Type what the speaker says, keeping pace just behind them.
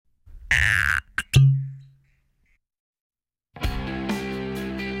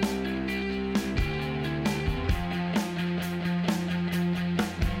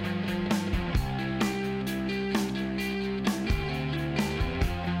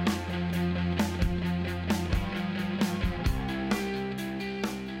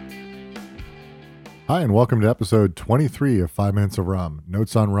Hi, and welcome to episode 23 of 5 Minutes of Rum.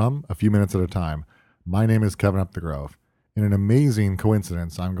 Notes on rum, a few minutes at a time. My name is Kevin Up the Grove. In an amazing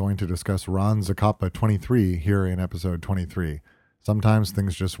coincidence, I'm going to discuss Ron Zacapa 23 here in episode 23. Sometimes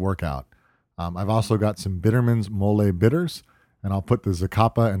things just work out. I've also got some Bitterman's Mole bitters, and I'll put the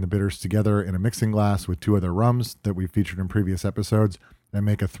Zacapa and the bitters together in a mixing glass with two other rums that we've featured in previous episodes and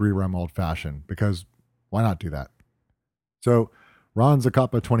make a 3 rum old fashioned, because why not do that? So, Ron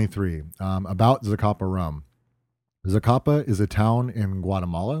Zacapa 23, about Zacapa rum. Zacapa is a town in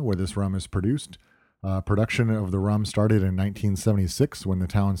Guatemala where this rum is produced. Production of the rum started in 1976 when the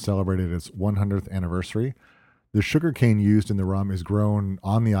town celebrated its 100th anniversary. The sugarcane used in the rum is grown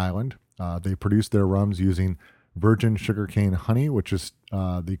on the island. They produce their rums using virgin sugarcane honey, which is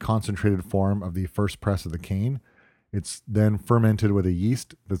the concentrated form of the first press of the cane. It's then fermented with a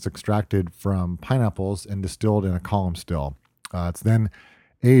yeast that's extracted from pineapples and distilled in a column still. It's then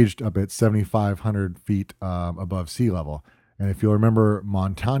aged up at 7,500 feet above sea level. And if you'll remember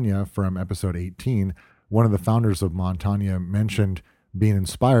Montagna from episode 18, one of the founders of Montagna mentioned being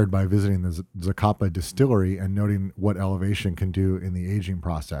inspired by visiting the Zacapa distillery and noting what elevation can do in the aging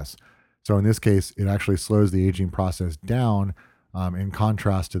process. So in this case, it actually slows the aging process down in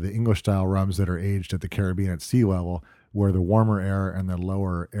contrast to the English-style rums that are aged at the Caribbean at sea level, where the warmer air and the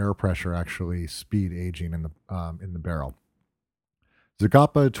lower air pressure actually speed aging in the barrel.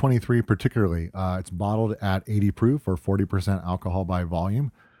 Zacapa 23 particularly, it's bottled at 80 proof or 40% alcohol by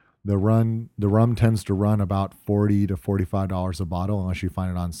volume. The rum tends to run about $40 to $45 a bottle unless you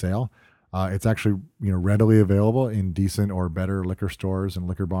find it on sale. It's actually readily available in decent or better liquor stores and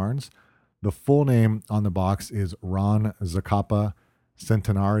liquor barns. The full name on the box is Ron Zacapa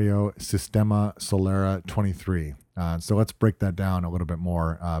Centenario Sistema Solera 23. So let's break that down a little bit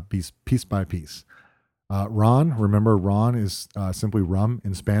more piece by piece. Ron, remember Ron is simply rum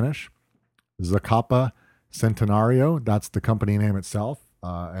in Spanish. Zacapa Centenario, that's the company name itself,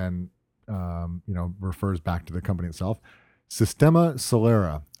 and refers back to the company itself. Sistema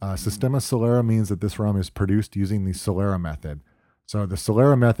Solera. Sistema Solera means that this rum is produced using the Solera method. So the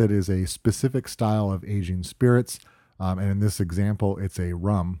Solera method is a specific style of aging spirits, and in this example, it's a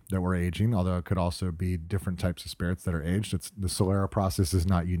rum that we're aging, although it could also be different types of spirits that are aged. The Solera process is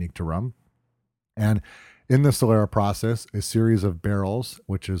not unique to rum. And in the Solera process, a series of barrels,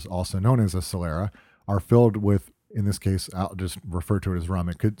 which is also known as a Solera, are filled with, in this case, I'll just refer to it as rum.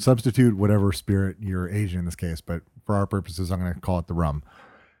 It could substitute whatever spirit you're aging in this case, but for our purposes, I'm going to call it the rum.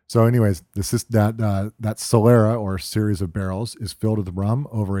 So anyways, that Solera, or series of barrels, is filled with rum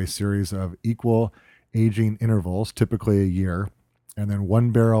over a series of equal aging intervals, typically a year, and then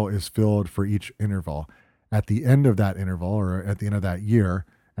one barrel is filled for each interval. At the end of that interval, or at the end of that year,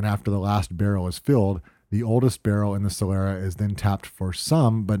 and after the last barrel is filled, the oldest barrel in the Solera is then tapped for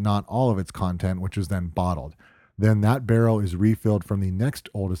some, but not all of its content, which is then bottled. Then that barrel is refilled from the next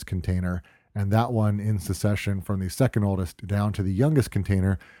oldest container, and that one in succession from the second oldest down to the youngest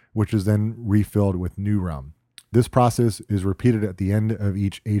container, which is then refilled with new rum. This process is repeated at the end of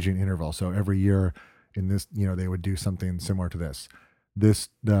each aging interval. So every year in this, they would do something similar to this.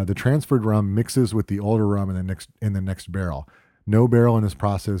 The transferred rum mixes with the older rum in the next barrel. No barrel in this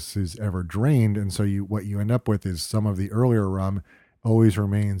process is ever drained, and so what you end up with is some of the earlier rum always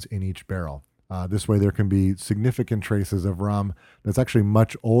remains in each barrel. This way, there can be significant traces of rum that's actually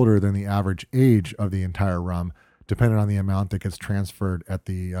much older than the average age of the entire rum, depending on the amount that gets transferred at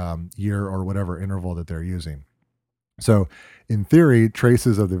the year or whatever interval that they're using. So, in theory,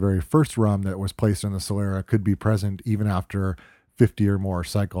 traces of the very first rum that was placed in the Solera could be present even after 50 or more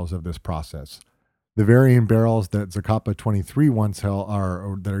cycles of this process. The varying barrels that Zacapa 23 once held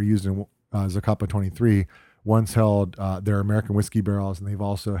that are used in Zacapa 23 once held their American whiskey barrels, and they've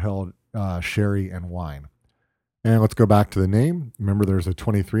also held sherry and wine. And let's go back to the name. Remember, there's a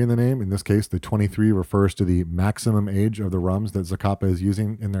 23 in the name. In this case, the 23 refers to the maximum age of the rums that Zacapa is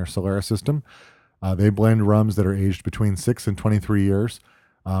using in their Solera system. They blend rums that are aged between 6 and 23 years.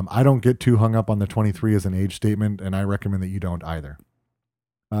 I don't get too hung up on the 23 as an age statement, and I recommend that you don't either.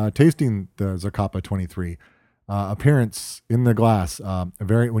 Tasting the Zacapa 23. Appearance in the glass,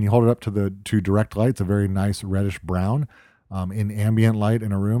 when you hold it up to direct light, it's a very nice reddish brown. In ambient light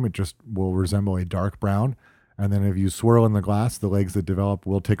in a room, it just will resemble a dark brown. And then if you swirl in the glass, the legs that develop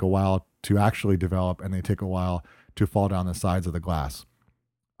will take a while to actually develop, and they take a while to fall down the sides of the glass.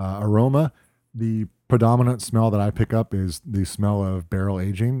 Aroma, the predominant smell that I pick up is the smell of barrel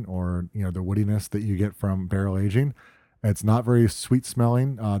aging, or the woodiness that you get from barrel aging. It's not very sweet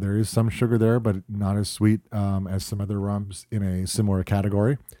smelling. There is some sugar there, but not as sweet as some other rums in a similar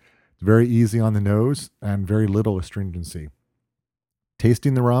category. It's very easy on the nose and very little astringency.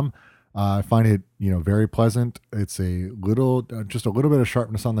 Tasting the rum, I find it, very pleasant. It's just a little bit of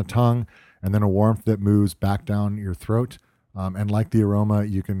sharpness on the tongue, and then a warmth that moves back down your throat. And like the aroma,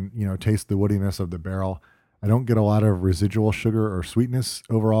 you can, taste the woodiness of the barrel. I don't get a lot of residual sugar or sweetness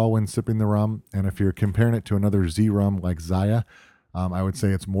overall when sipping the rum. And if you're comparing it to another Z rum like Zaya, I would say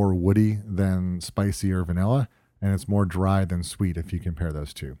it's more woody than spicy or vanilla, and it's more dry than sweet if you compare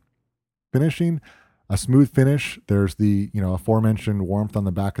those two. Finishing, a smooth finish. There's the, aforementioned warmth on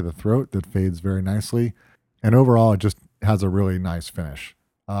the back of the throat that fades very nicely. And overall, it just has a really nice finish.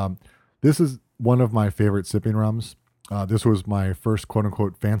 This is one of my favorite sipping rums. This was my first quote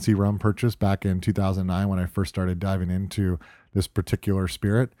unquote fancy rum purchase back in 2009 when I first started diving into this particular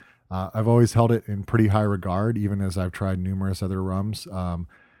spirit. I've always held it in pretty high regard, even as I've tried numerous other rums.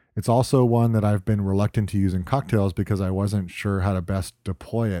 It's also one that I've been reluctant to use in cocktails because I wasn't sure how to best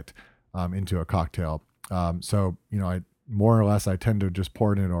deploy it into a cocktail. I more or less I tend to just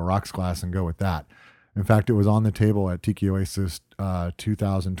pour it into a rocks glass and go with that. In fact, it was on the table at Tiki Oasis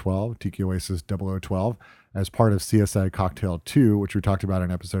 2012, Tiki Oasis 0012, as part of CSI Cocktail 2, which we talked about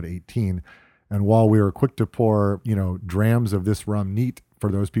in episode 18. And while we were quick to pour, drams of this rum neat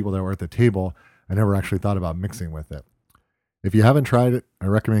for those people that were at the table, I never actually thought about mixing with it. If you haven't tried it, I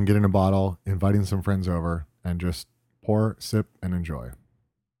recommend getting a bottle, inviting some friends over, and just pour, sip, and enjoy.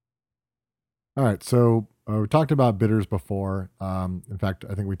 All right, so we talked about bitters before. In fact,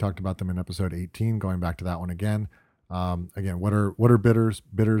 I think we talked about them in episode 18. Going back to that one again. Again, what are bitters?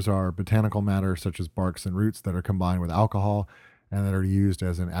 Bitters are botanical matter such as barks and roots that are combined with alcohol and that are used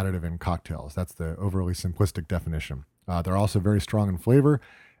as an additive in cocktails. That's the overly simplistic definition. They're also very strong in flavor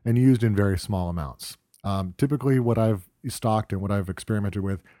and used in very small amounts. Typically, what I've stocked and what I've experimented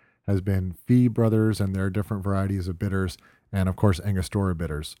with has been Fee Brothers and their different varieties of bitters, and of course Angostura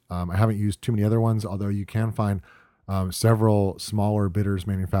bitters. I haven't used too many other ones, although you can find several smaller bitters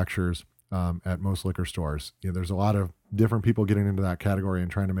manufacturers at most liquor stores. There's a lot of different people getting into that category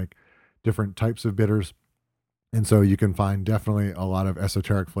and trying to make different types of bitters, and so you can find definitely a lot of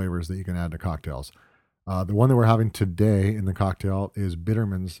esoteric flavors that you can add to cocktails. The one that we're having today in the cocktail is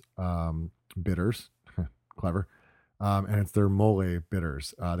Bitterman's bitters. Clever. And it's their mole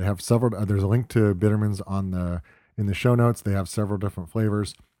bitters. They have several. There's a link to Bitterman's in the show notes. They have several different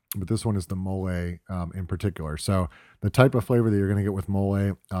flavors, but this one is the mole in particular. So the type of flavor that you're going to get with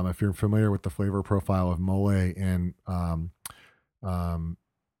mole, if you're familiar with the flavor profile of mole in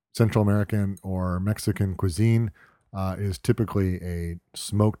Central American or Mexican cuisine, is typically a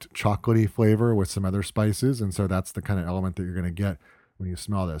smoked chocolatey flavor with some other spices, and so that's the kind of element that you're going to get when you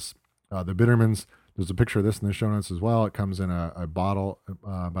smell this. The Bitterman's. There's a picture of this in the show notes as well. It comes in a bottle,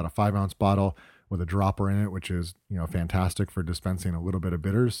 about a 5-ounce bottle with a dropper in it, which is fantastic for dispensing a little bit of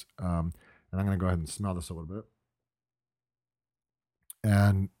bitters. And I'm going to go ahead and smell this a little bit.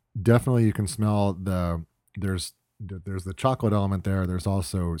 And definitely, you can smell there's the chocolate element there. There's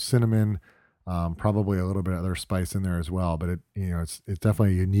also cinnamon, probably a little bit of other spice in there as well. But it's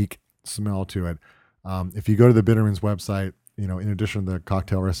definitely a unique smell to it. If you go to the Bitterman's website, in addition to the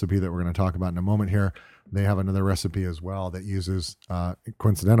cocktail recipe that we're going to talk about in a moment here, they have another recipe as well that uses,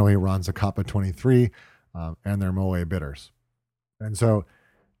 coincidentally, Ron Zacapa 23 and their mole bitters. And so,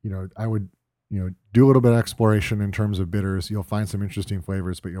 I would, do a little bit of exploration in terms of bitters. You'll find some interesting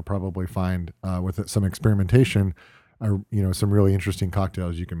flavors, but you'll probably find with some experimentation, some really interesting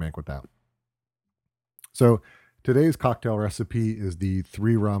cocktails you can make with that. So today's cocktail recipe is the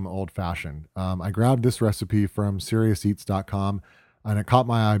 3-rum old fashioned. I grabbed this recipe from SeriousEats.com, and it caught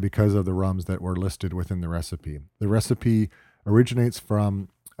my eye because of the rums that were listed within the recipe. The recipe originates from,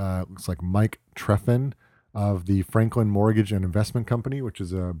 looks like Mike Treffin of the Franklin Mortgage and Investment Company, which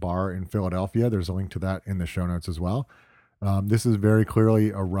is a bar in Philadelphia. There's a link to that in the show notes as well. This is very clearly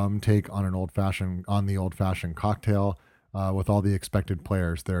a rum take on the old fashioned cocktail. With all the expected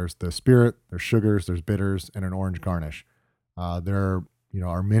players. There's the spirit, there's sugars, there's bitters, and an orange garnish. There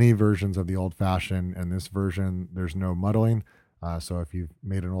are many versions of the old fashioned, and this version there's no muddling. So if you've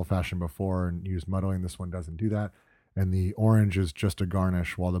made an old fashioned before and used muddling, this one doesn't do that. And the orange is just a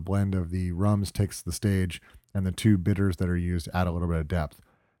garnish, while the blend of the rums takes the stage, and the 2 bitters that are used add a little bit of depth.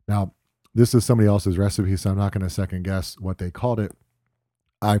 Now, this is somebody else's recipe, so I'm not going to second guess what they called it.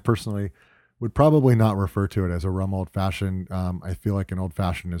 I personally would probably not refer to it as a rum old fashioned. I feel like an old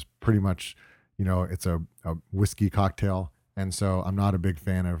fashioned is pretty much, it's a whiskey cocktail. And so I'm not a big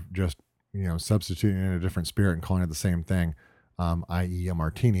fan of just, substituting in a different spirit and calling it the same thing, i.e. a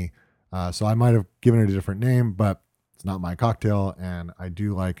martini. So I might have given it a different name, but it's not my cocktail. And I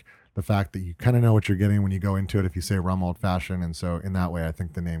do like the fact that you kind of know what you're getting when you go into it if you say rum old fashioned. And so in that way, I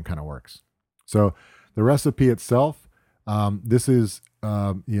think the name kind of works. So the recipe itself, This is,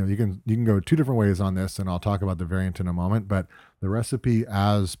 you can go two different ways on this, and I'll talk about the variant in a moment. But the recipe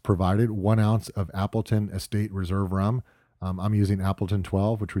as provided: 1 ounce of Appleton Estate Reserve rum. I'm using Appleton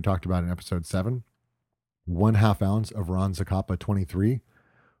 12, which we talked about in episode 7. 1/2 ounce of Ron Zacapa 23.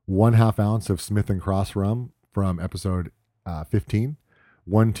 1/2 ounce of Smith and Cross rum from episode 15.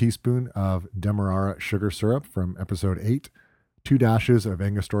 1 teaspoon of Demerara sugar syrup from episode 8. 2 dashes of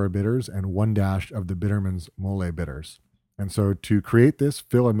Angostura bitters and 1 dash of the Bitterman's Mole bitters. And so to create this,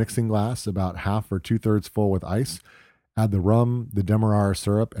 fill a mixing glass about half or 2/3 full with ice. Add the rum, the Demerara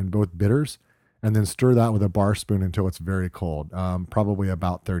syrup, and both bitters, and then stir that with a bar spoon until it's very cold, probably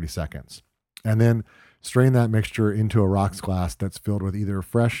about 30 seconds. And then strain that mixture into a rocks glass that's filled with either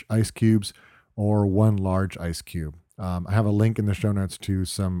fresh ice cubes or 1 large ice cube. I have a link in the show notes to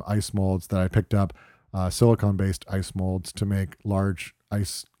some ice molds that I picked up, silicone-based ice molds to make large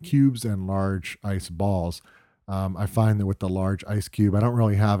ice cubes and large ice balls. I find that with the large ice cube, I don't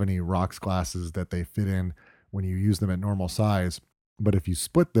really have any rocks glasses that they fit in when you use them at normal size. But if you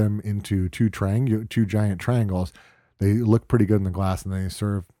split them into two giant triangles, they look pretty good in the glass, and they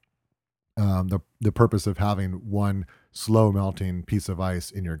serve the purpose of having one slow melting piece of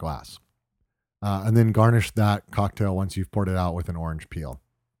ice in your glass. And then garnish that cocktail once you've poured it out with an orange peel.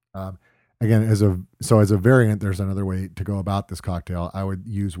 Again, as a variant, there's another way to go about this cocktail. I would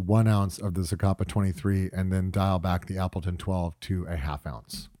use 1 ounce of the Zacapa 23 and then dial back the Appleton 12 to a 1/2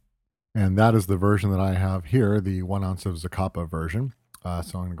 ounce. And that is the version that I have here, the 1 ounce of Zacapa version. So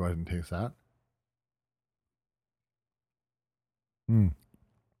I'm going to go ahead and taste that.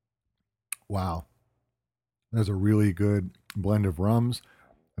 Wow. There's a really good blend of rums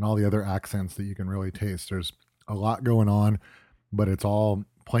and all the other accents that you can really taste. There's a lot going on, but it's all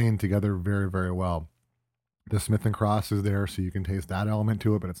playing together very, very well. The Smith and Cross is there, so you can taste that element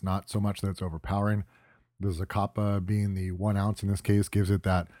to it, but it's not so much that it's overpowering. The Zacapa, being the 1 ounce in this case, gives it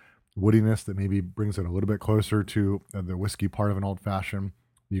that woodiness that maybe brings it a little bit closer to the whiskey part of an old fashioned.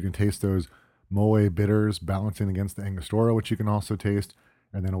 You can taste those Mole bitters balancing against the Angostura, which you can also taste,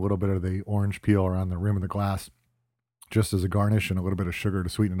 and then a little bit of the orange peel around the rim of the glass, just as a garnish, and a little bit of sugar to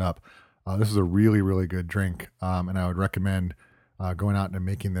sweeten it up. This is a really, really good drink, and I would recommend going out and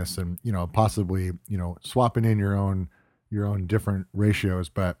making this, and possibly swapping in your own different ratios.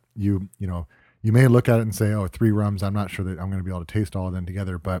 But you may look at it and say, oh, 3 rums, I'm not sure that I'm going to be able to taste all of them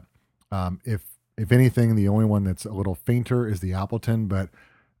together. But if anything, the only one that's a little fainter is the Appleton, but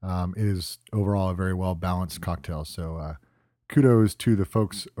it is overall a very well balanced cocktail. So kudos to the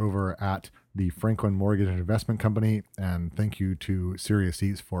folks over at the Franklin Mortgage and Investment Company, and thank you to Serious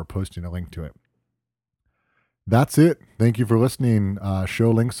Eats for posting a link to it. That's it. Thank you for listening.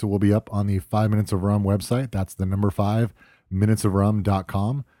 Show links will be up on the 5 Minutes of Rum website. That's the number 5,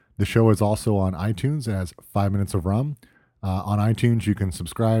 minutesofrum.com. The show is also on iTunes as 5 Minutes of Rum. On iTunes, you can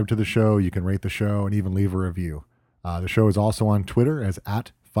subscribe to the show, you can rate the show, and even leave a review. The show is also on Twitter as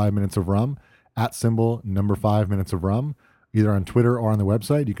at 5 Minutes of Rum, @ number 5 Minutes of Rum. Either on Twitter or on the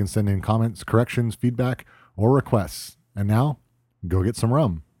website, you can send in comments, corrections, feedback, or requests. And now, go get some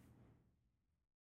rum.